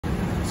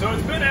So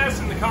it's been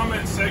asked in the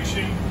comments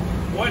section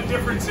what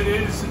difference it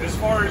is as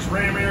far as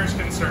ram air is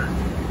concerned.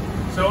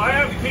 So I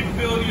have the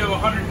capability of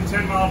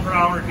 110 mile per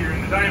hour here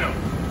in the dyno.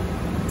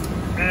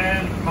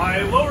 And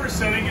my lower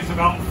setting is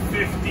about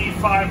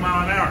 55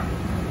 mile an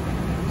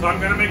hour. So I'm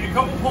going to make a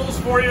couple pulls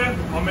for you.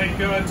 I'll make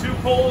 2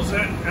 pulls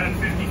at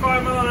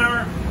 55 mile an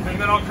hour, and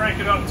then I'll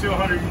crank it up to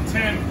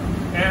 110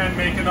 and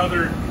make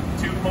another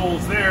 2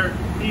 pulls there.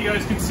 And you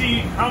guys can see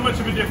how much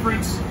of a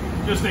difference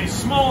just a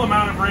small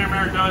amount of ram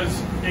air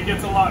does. It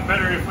gets a lot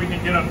better if we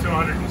can get up to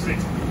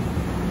 160.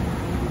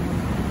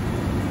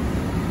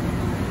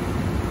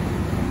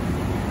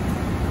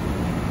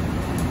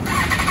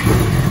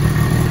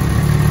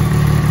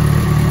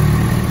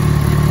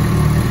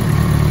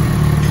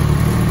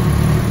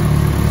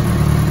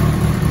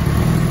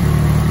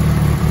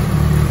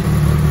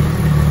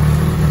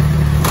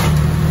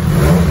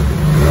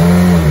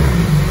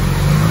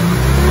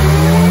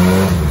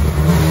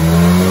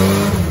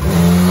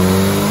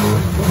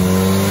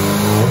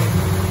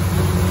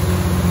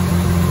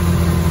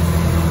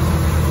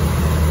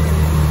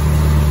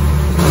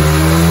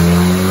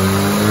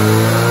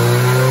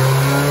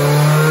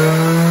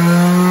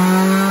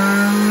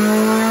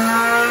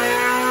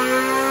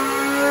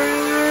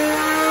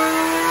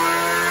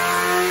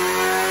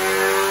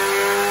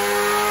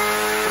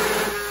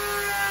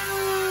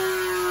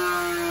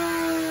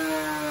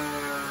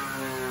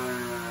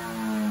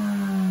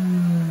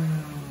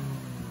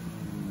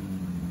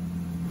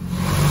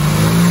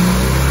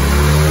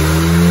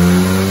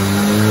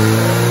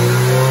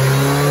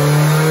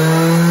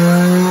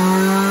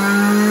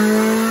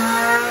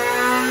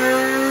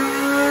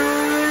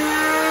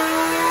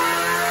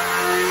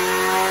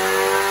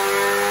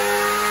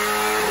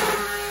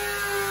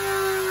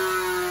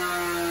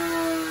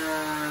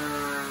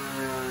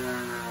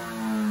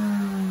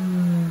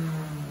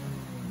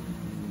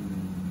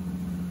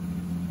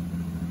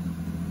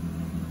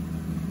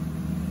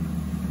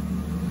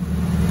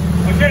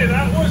 Okay,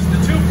 that was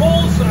the 2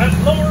 pulls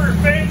at lower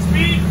fan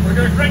speed. We're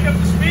going to crank up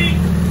the speed,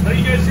 let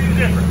you guys see the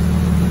difference.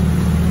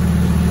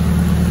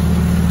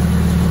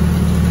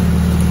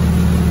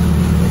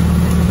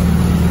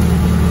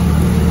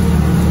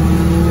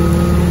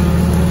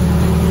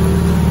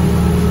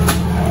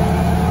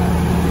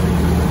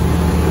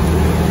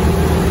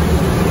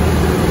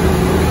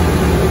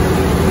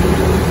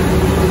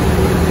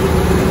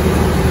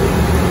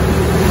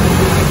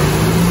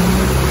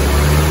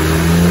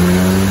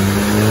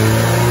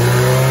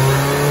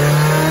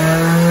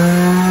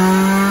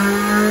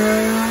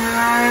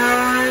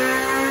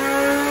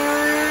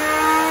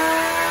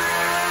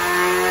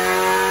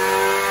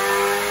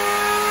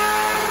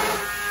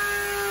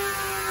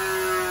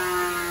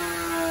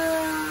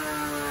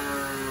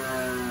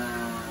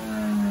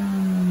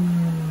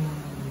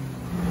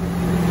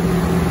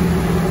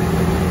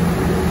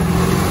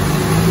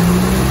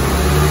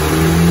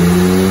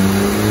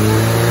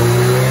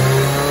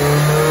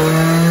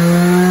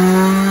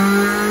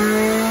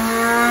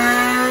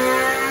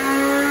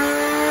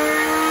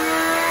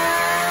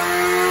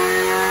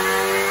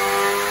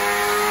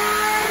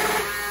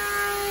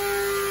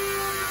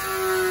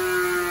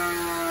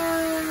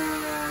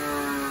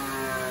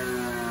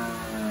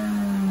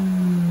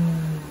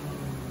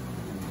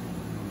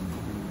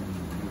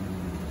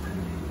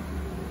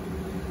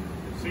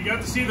 So you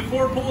got to see the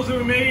 4 pulls that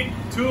we made,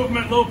 2 of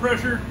them at low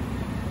pressure,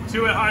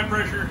 2 at high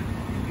pressure.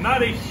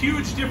 Not a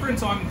huge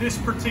difference on this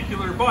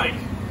particular bike.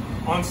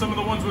 On some of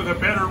the ones with a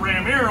better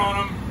ram air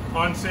on them,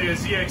 on say a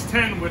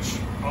ZX10, which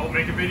I'll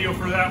make a video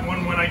for that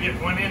one when I get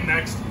one in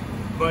next.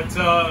 But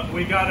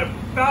we got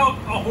about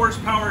a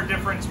horsepower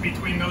difference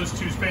between those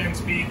 2 fan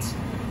speeds.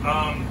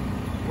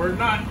 We're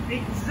not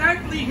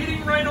exactly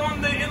hitting right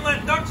on the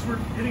inlet ducts, we're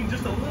hitting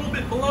just a little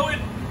bit below it.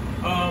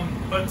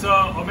 But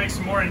I'll make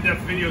some more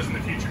in-depth videos in the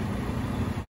future.